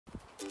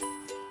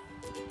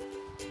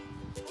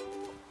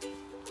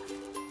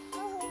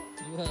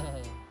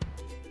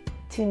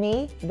To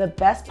me, the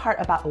best part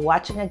about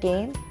watching a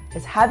game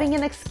is having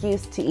an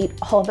excuse to eat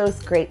all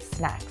those great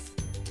snacks.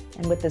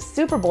 And with the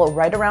Super Bowl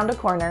right around the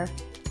corner,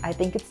 I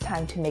think it's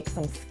time to make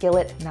some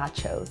skillet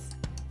nachos.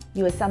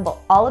 You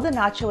assemble all of the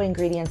nacho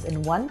ingredients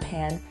in one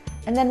pan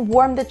and then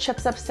warm the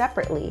chips up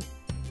separately.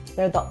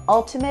 They're the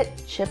ultimate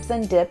chips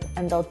and dip,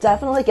 and they'll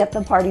definitely get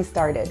the party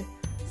started.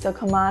 So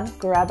come on,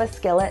 grab a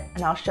skillet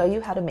and I'll show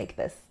you how to make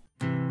this.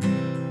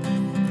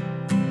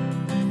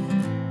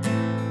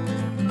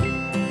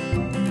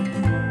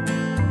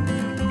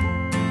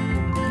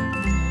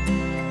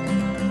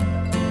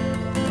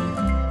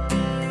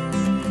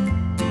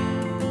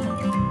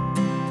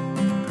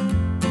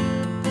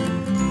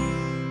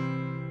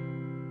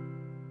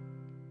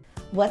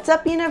 What's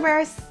up,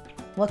 universe?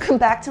 Welcome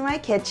back to my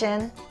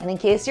kitchen. And in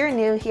case you're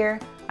new here,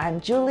 I'm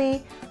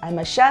Julie. I'm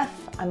a chef,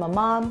 I'm a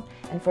mom,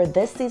 and for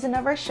this season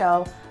of our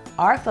show,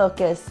 our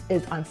focus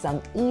is on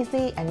some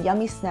easy and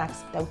yummy snacks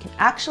that we can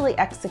actually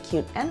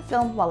execute and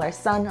film while our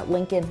son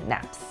Lincoln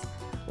naps.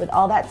 With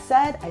all that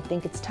said, I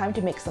think it's time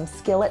to make some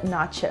skillet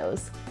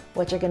nachos.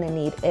 What you're gonna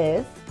need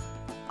is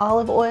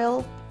olive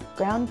oil,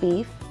 ground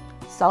beef,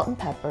 salt and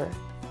pepper,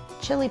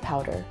 chili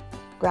powder,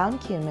 ground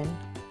cumin,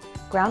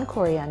 ground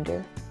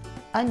coriander,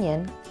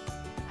 onion,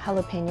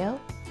 jalapeno,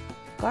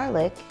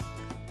 garlic,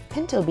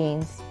 pinto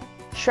beans,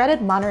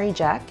 shredded Monterey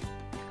Jack,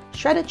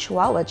 shredded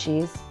Chihuahua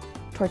cheese,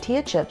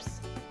 tortilla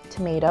chips,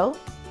 tomato,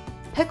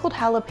 pickled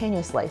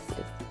jalapeno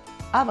slices,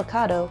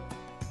 avocado,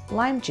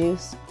 lime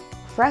juice,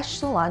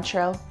 fresh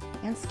cilantro,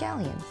 and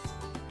scallions.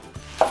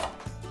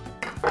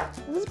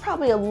 This is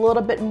probably a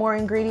little bit more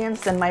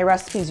ingredients than my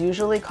recipes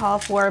usually call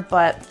for,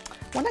 but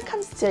when it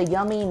comes to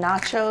yummy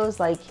nachos,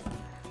 like,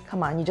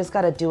 come on, you just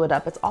gotta do it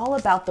up. It's all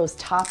about those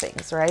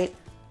toppings, right?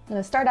 I'm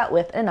gonna start out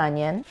with an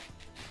onion.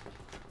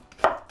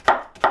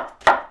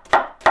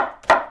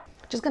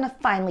 Just gonna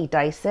finely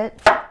dice it.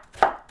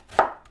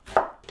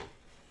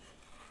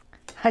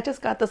 I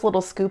just got this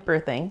little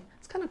scooper thing.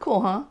 It's kind of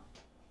cool, huh?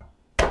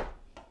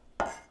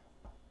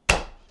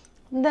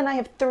 And then I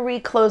have 3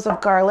 cloves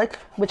of garlic,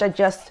 which I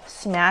just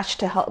smashed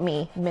to help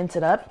me mince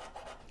it up.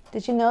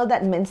 Did you know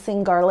that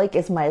mincing garlic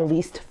is my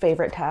least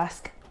favorite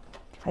task?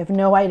 I have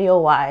no idea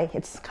why.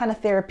 It's kind of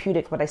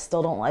therapeutic, but I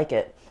still don't like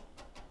it.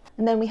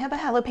 And then we have a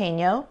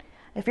jalapeno.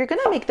 If you're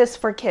gonna make this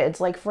for kids,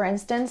 like for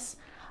instance,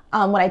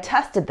 when I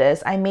tested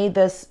this, I made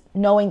this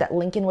knowing that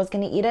Lincoln was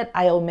gonna eat it.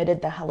 I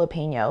omitted the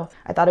jalapeno.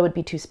 I thought it would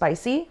be too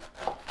spicy.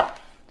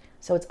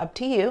 So it's up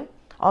to you.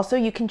 Also,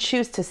 you can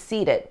choose to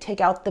seed it. Take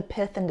out the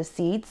pith and the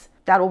seeds.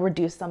 That will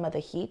reduce some of the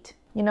heat.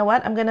 You know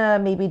what? I'm gonna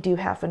maybe do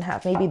half and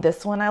half. Maybe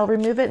this one I'll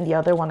remove it and the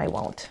other one I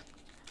won't.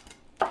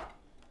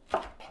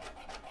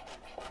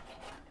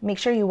 Make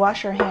sure you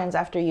wash your hands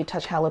after you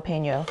touch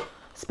jalapeno,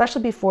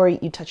 especially before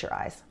you touch your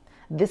eyes.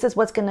 This is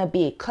what's gonna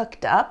be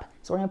cooked up.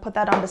 So we're gonna put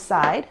that on the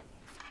side.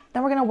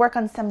 Then we're gonna work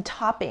on some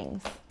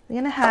toppings. We're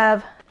gonna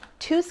have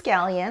 2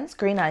 scallions,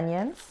 green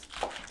onions.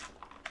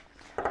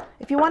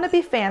 If you wanna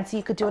be fancy,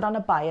 you could do it on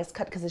a bias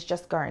cut because it's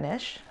just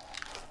garnish.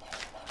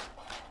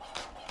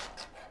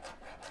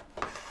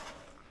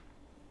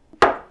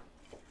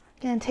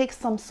 Gonna take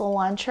some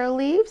cilantro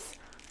leaves.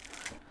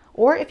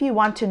 Or if you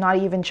want to not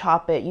even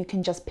chop it, you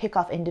can just pick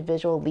off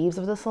individual leaves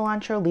of the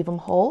cilantro, leave them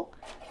whole.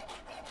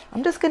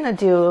 I'm just gonna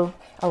do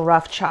a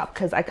rough chop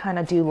because I kind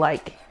of do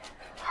like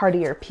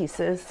heartier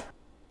pieces.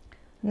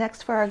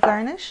 Next for our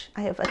garnish,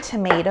 I have a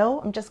tomato.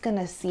 I'm just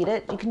gonna seed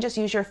it. You can just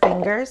use your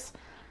fingers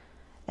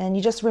and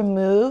you just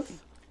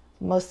remove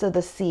most of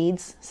the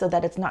seeds so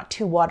that it's not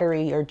too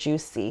watery or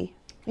juicy.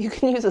 You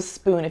can use a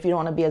spoon if you don't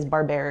want to be as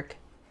barbaric.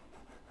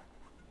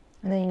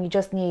 And then you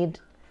just need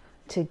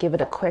to give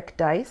it a quick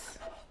dice.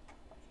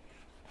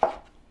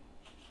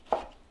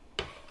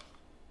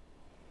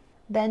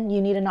 Then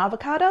you need an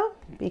avocado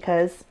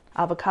because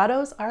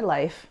avocados are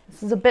life.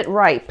 This is a bit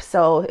ripe,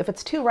 so if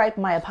it's too ripe,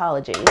 my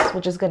apologies. We're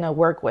just gonna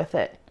work with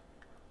it.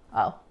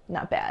 Oh,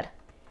 not bad.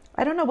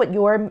 I don't know what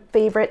your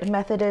favorite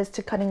method is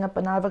to cutting up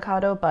an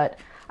avocado, but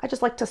I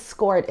just like to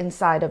score it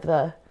inside of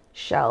the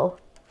shell.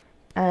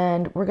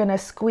 And we're gonna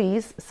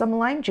squeeze some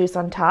lime juice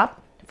on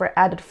top for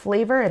added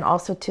flavor and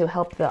also to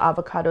help the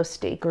avocado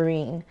stay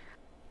green.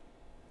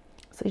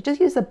 So you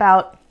just use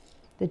about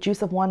the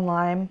juice of 1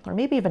 lime, or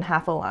maybe even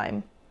half a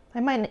lime. I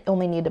might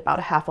only need about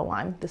a half a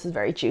lime. This is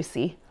very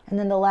juicy. And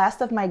then the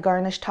last of my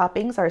garnish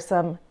toppings are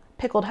some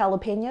pickled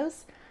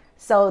jalapenos.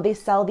 So they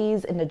sell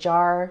these in a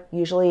jar,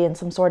 usually in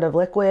some sort of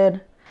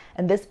liquid.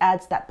 And this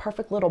adds that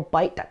perfect little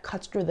bite that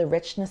cuts through the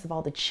richness of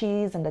all the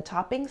cheese and the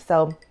toppings.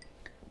 So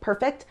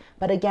perfect.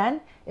 But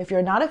again, if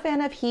you're not a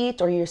fan of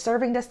heat or you're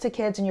serving this to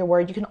kids and you're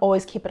worried, you can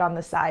always keep it on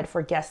the side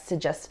for guests to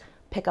just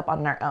pick up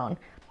on their own.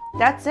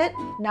 That's it.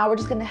 Now we're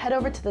just gonna head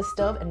over to the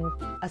stove and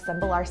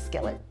assemble our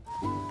skillet.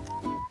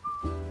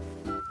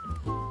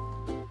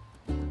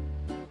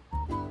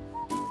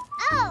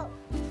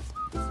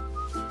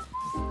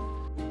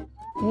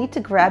 You need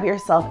to grab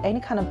yourself any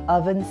kind of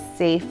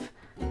oven-safe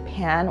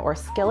pan or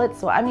skillet.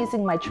 So I'm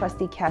using my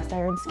trusty cast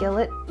iron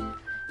skillet,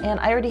 and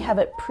I already have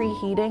it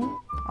preheating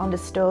on the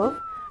stove.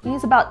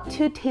 Use about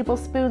 2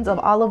 tablespoons of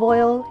olive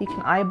oil. You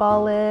can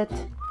eyeball it.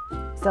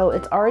 So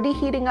it's already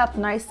heating up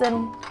nice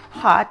and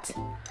hot.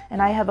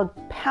 And I have a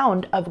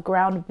pound of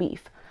ground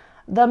beef.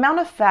 The amount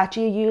of fat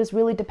you use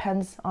really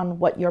depends on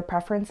what your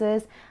preference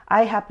is.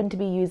 I happen to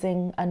be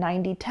using a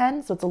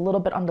 90-10, so it's a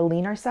little bit on the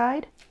leaner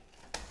side.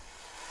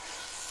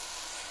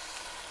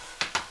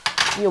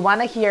 You want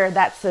to hear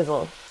that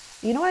sizzle.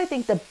 You know what I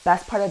think the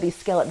best part of these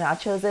skillet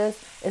nachos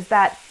is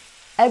that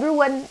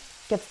everyone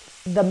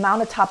gets the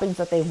amount of toppings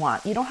that they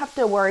want. You don't have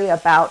to worry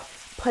about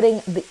putting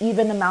the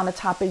even amount of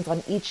toppings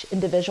on each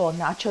individual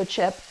nacho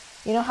chip.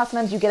 You know how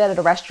sometimes you get it at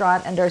a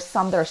restaurant and there's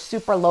some that are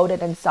super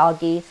loaded and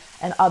soggy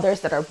and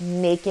others that are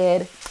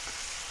naked?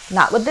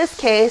 Not with this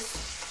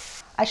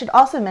case. I should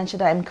also mention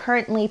that I'm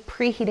currently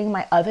preheating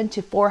my oven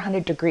to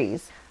 400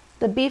 degrees.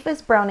 The beef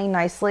is browning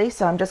nicely,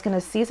 so I'm just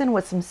gonna season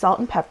with some salt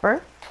and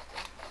pepper.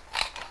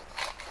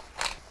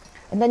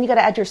 And then you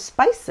gotta add your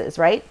spices,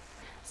 right?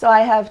 So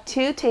I have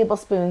 2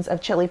 tablespoons of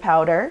chili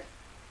powder.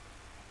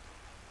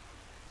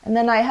 And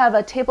then I have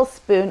a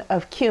tablespoon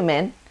of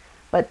cumin.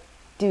 But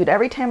dude,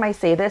 every time I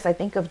say this, I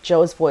think of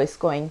Joe's voice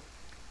going,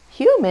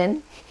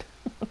 "Human?"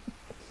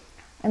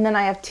 And then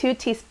I have 2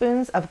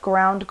 teaspoons of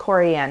ground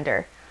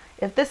coriander.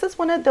 If this is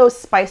one of those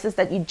spices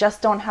that you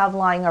just don't have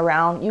lying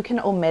around, you can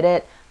omit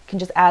it. You can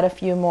just add a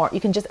few more.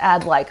 You can just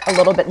add like a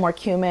little bit more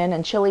cumin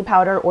and chili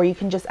powder, or you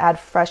can just add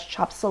fresh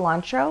chopped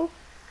cilantro.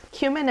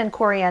 Cumin and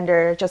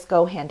coriander just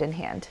go hand in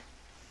hand.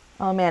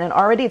 Oh man, and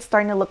already it's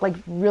starting to look like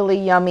really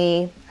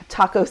yummy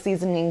taco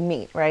seasoning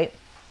meat, right?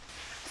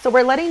 So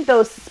we're letting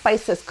those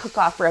spices cook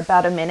off for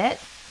about a minute.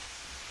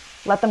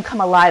 Let them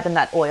come alive in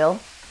that oil.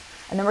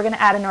 And then we're gonna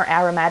add in our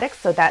aromatics.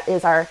 So that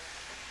is our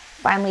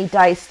finely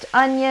diced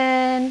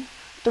onion,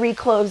 3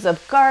 cloves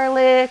of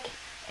garlic,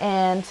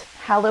 and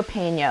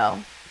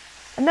jalapeno.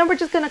 And then we're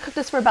just gonna cook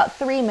this for about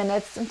 3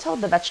 minutes until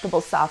the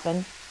vegetables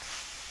soften.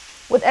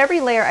 With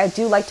every layer, I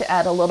do like to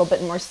add a little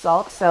bit more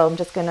salt, so I'm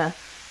just gonna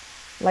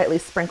lightly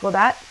sprinkle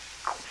that.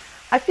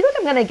 I feel like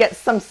I'm gonna get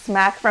some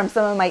smack from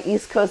some of my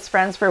East Coast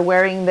friends for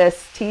wearing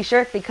this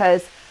t-shirt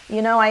because,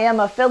 you know, I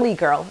am a Philly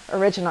girl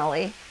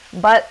originally,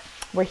 but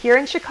we're here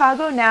in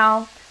Chicago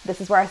now.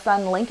 This is where our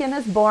son Lincoln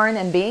is born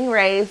and being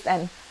raised,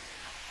 and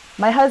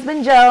my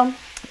husband Joe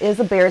is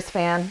a Bears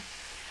fan,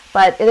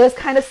 but it is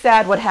kind of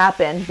sad what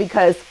happened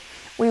because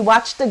we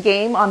watched the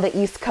game on the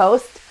East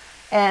Coast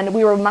and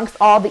we were amongst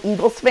all the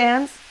Eagles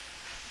fans,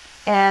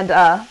 and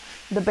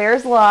the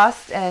Bears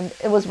lost, and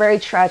it was very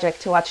tragic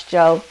to watch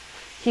Joe.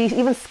 He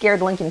even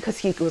scared Lincoln because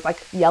he was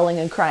like yelling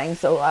and crying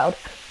so loud.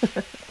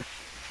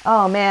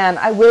 Oh man,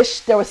 I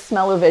wish there was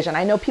smell-o-vision.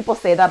 I know people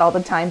say that all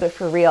the time, but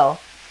for real,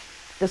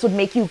 this would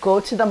make you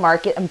go to the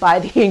market and buy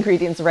the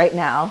ingredients right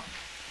now.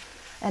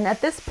 And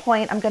at this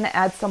point, I'm gonna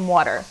add some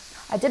water.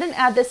 I didn't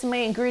add this in my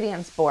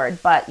ingredients board,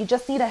 but you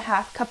just need a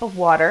 1/2 cup of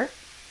water.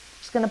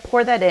 Just gonna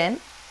pour that in.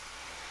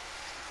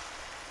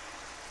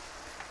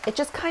 It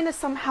just kind of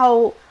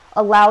somehow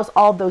allows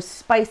all those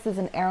spices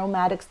and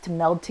aromatics to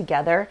meld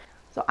together.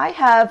 So I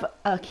have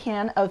a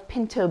can of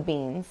pinto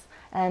beans,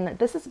 and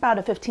this is about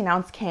a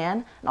 15-ounce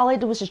can. And all I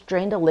did was just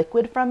drain the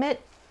liquid from it.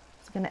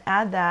 So I'm gonna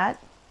add that.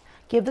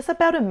 Give this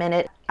about a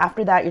minute.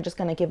 After that, you're just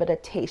gonna give it a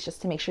taste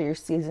just to make sure your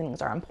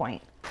seasonings are on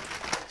point.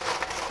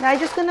 Now I'm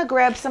just gonna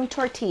grab some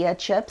tortilla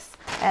chips,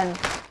 and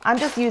I'm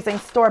just using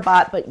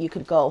store-bought, but you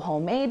could go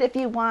homemade if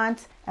you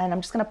want. And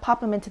I'm just gonna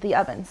pop them into the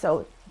oven.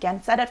 So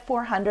again, set at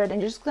 400,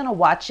 and you're just gonna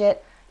watch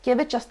it.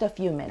 Give it just a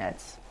few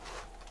minutes.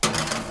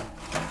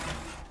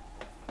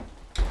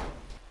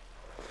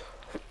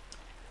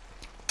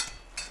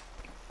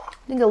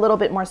 I think a little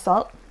bit more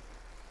salt.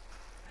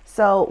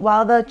 So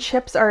while the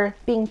chips are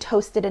being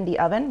toasted in the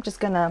oven, I'm just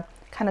gonna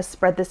kind of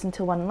spread this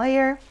into one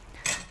layer,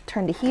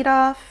 turn the heat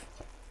off.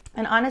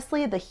 And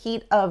honestly, the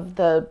heat of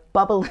the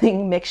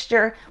bubbling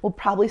mixture will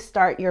probably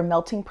start your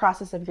melting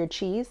process of your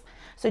cheese.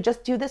 So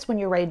just do this when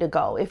you're ready to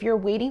go. If you're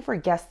waiting for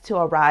guests to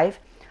arrive,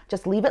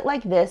 just leave it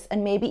like this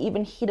and maybe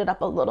even heat it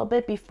up a little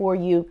bit before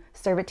you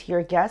serve it to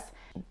your guests.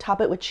 Top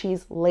it with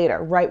cheese later,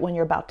 right when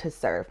you're about to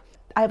serve.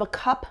 I have a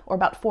cup or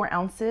about 4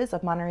 ounces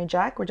of Monterey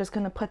Jack. We're just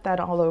gonna put that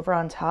all over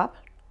on top.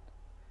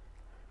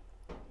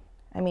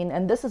 I mean,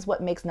 and this is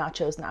what makes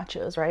nachos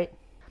nachos, right?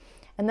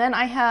 And then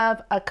I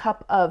have a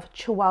cup of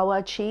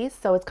Chihuahua cheese.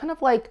 So it's kind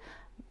of like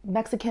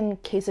Mexican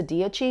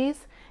quesadilla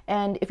cheese.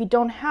 And if you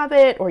don't have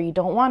it or you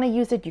don't want to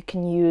use it, you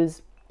can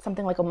use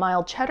something like a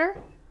mild cheddar.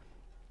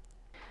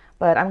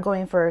 But I'm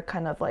going for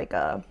kind of like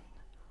a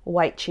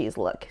white cheese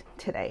look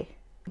today.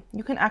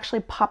 You can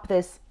actually pop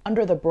this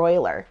under the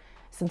broiler.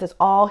 Since it's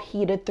all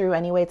heated through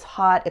anyway, it's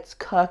hot, it's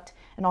cooked,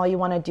 and all you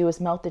want to do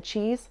is melt the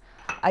cheese.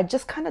 I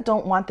just kind of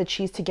don't want the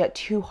cheese to get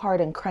too hard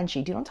and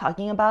crunchy. Do you know what I'm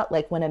talking about?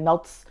 Like when it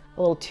melts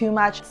a little too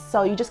much.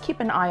 So you just keep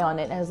an eye on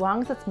it, and as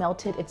long as it's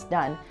melted, it's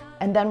done.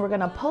 And then we're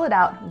gonna pull it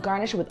out,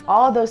 garnish it with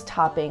all those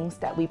toppings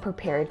that we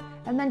prepared,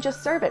 and then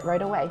just serve it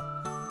right away.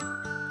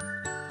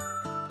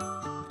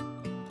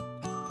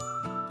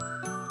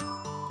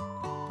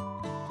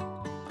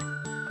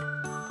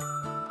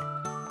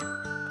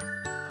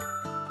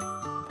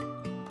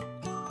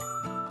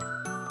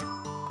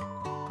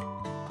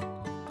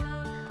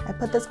 I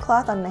put this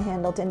cloth on the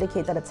handle to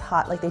indicate that it's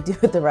hot like they do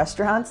at the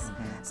restaurants.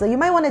 So you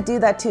might want to do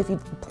that too if you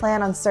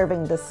plan on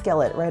serving the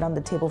skillet right on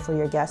the table for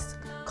your guests.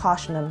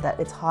 Caution them that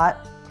it's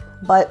hot.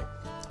 But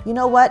you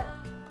know what?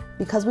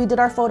 Because we did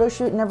our photo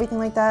shoot and everything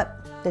like that,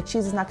 the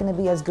cheese is not going to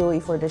be as gooey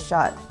for this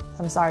shot.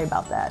 I'm sorry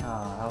about that.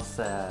 Oh, how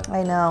sad.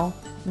 I know,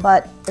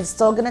 but it's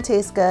still going to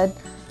taste good.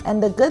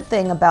 And the good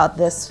thing about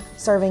this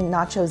serving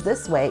nachos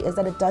this way is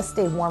that it does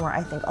stay warmer,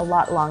 I think, a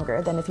lot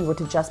longer than if you were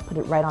to just put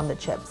it right on the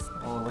chips.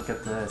 Oh, look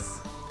at this.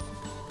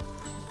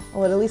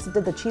 Well, at least it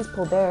did the cheese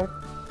pull there.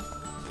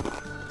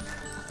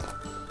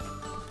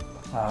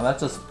 Wow,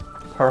 that's just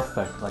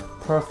perfect. Like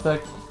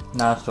perfect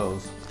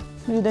nachos.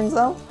 You think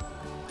so?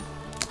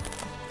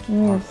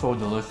 They're so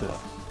delicious.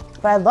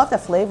 But I love the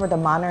flavor, the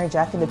Monterey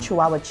Jack and the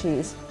Chihuahua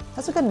cheese.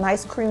 That's like a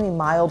nice, creamy,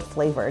 mild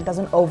flavor. It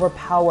doesn't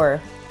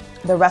overpower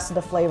the rest of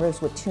the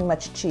flavors with too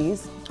much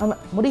cheese.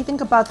 What do you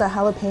think about the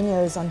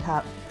jalapenos on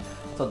top?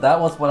 So that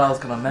was what I was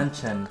gonna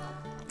mention.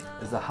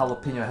 Is the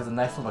jalapeno has a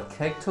nice little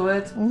kick to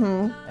it,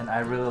 and I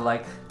really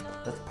like.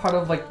 That's part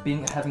of like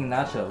having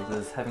nachos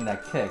is having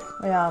that kick.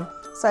 Yeah.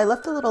 So I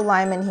left a little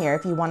lime in here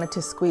if you wanted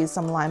to squeeze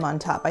some lime on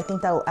top. I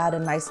think that will add a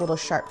nice little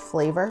sharp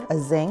flavor, a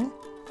zing.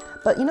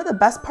 But you know the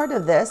best part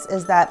of this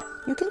is that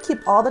you can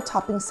keep all the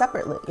toppings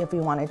separately if you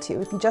wanted to.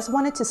 If you just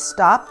wanted to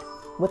stop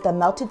with the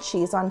melted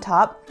cheese on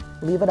top,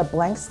 leave it a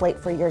blank slate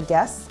for your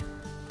guests,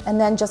 and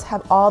then just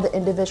have all the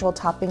individual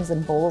toppings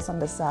and bowls on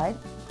the side,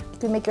 you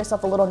can make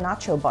yourself a little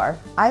nacho bar.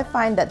 I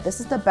find that this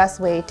is the best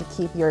way to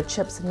keep your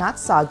chips not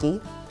soggy,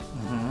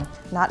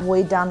 not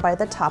weighed down by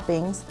the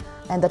toppings,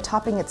 and the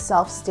topping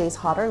itself stays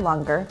hotter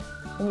longer,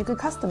 and you could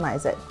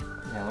customize it.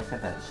 Yeah, look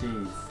at that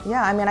cheese.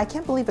 Yeah, I mean, I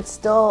can't believe it's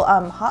still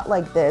hot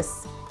like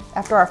this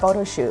after our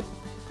photo shoot.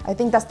 I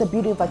think that's the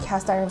beauty of a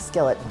cast iron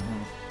skillet.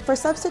 For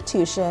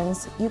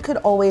substitutions, you could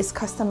always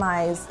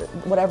customize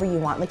whatever you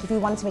want. Like if you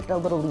wanted to make it a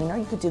little leaner,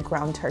 you could do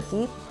ground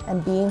turkey.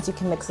 And beans, you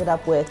can mix it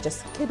up with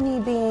just kidney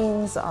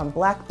beans,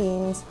 black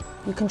beans.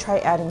 You can try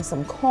adding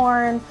some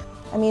corn.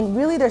 I mean,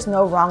 really there's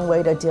no wrong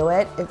way to do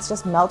it. It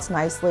just melts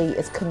nicely,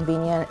 it's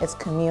convenient, it's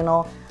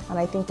communal, and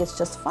I think it's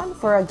just fun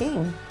for a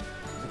game.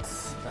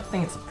 I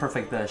think it's a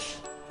perfect dish.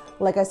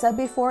 Like I said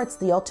before, it's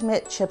the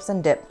ultimate chips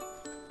and dip.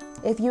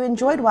 If you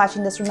enjoyed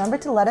watching this, remember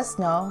to let us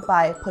know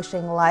by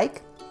pushing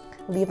like,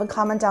 leave a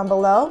comment down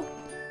below,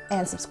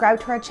 and subscribe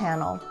to our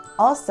channel.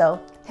 Also,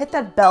 hit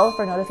that bell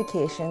for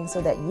notifications so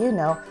that you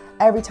know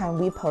every time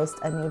we post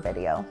a new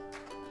video.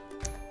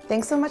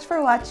 Thanks so much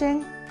for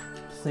watching.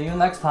 See you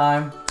next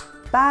time.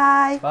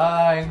 Bye.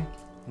 Bye.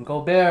 And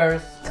go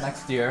Bears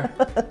next year.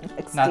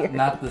 Next year.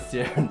 Not this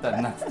year,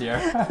 but next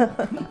year.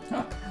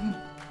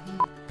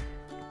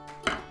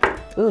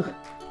 Ooh,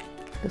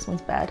 this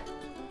one's bad.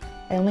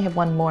 I only have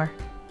one more.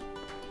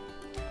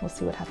 We'll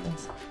see what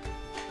happens.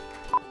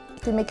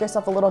 You can make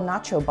yourself a little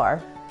nacho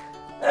bar.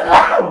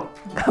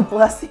 God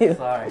bless you.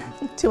 Sorry.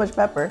 Too much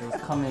pepper. It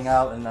was coming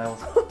out and I was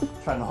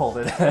trying to hold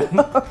it in.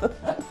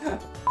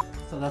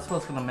 So that's what I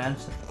was gonna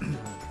mention.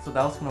 So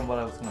that was what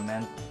I was gonna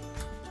mention.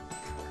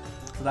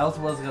 So that was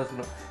what I was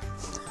gonna